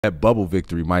That bubble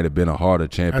victory might have been a harder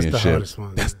championship. That's the hardest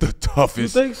one. That's the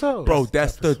toughest. You think so? Bro,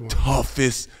 that's the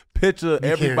toughest picture.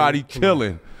 Everybody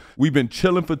chilling. We've been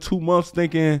chilling for 2 months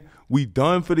thinking we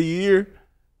done for the year.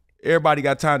 Everybody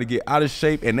got time to get out of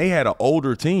shape, and they had an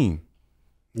older team.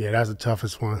 Yeah, that's the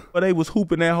toughest one. But they was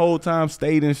hooping that whole time,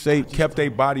 stayed in shape, kept their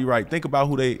body right. Think about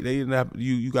who they didn't have.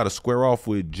 You got to square off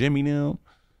with Jimmy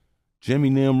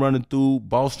them running through,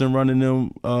 Boston running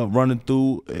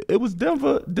through. It was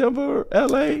Denver,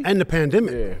 LA. And the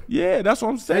pandemic. Yeah, that's what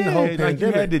I'm saying. And the whole like pandemic.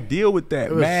 you had to deal with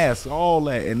that, mask, all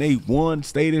that. And they won,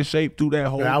 stayed in shape through that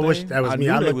whole thing. I wish that was me.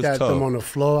 I looked at them on the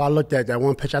floor. I looked at that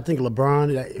one picture. I think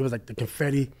LeBron, it was like the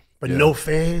confetti, but no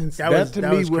fans. That to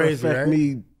me was would crazy, affect right?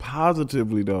 me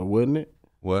positively, though, wouldn't it?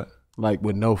 What? Like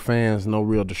with no fans, no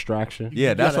real distraction.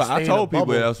 Yeah, that's why I told people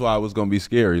that's why it was gonna be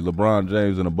scary. LeBron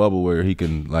James in a bubble where he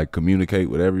can like communicate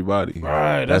with everybody.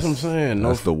 Right, that's what I'm saying.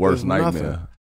 That's the worst there's nightmare. nothing.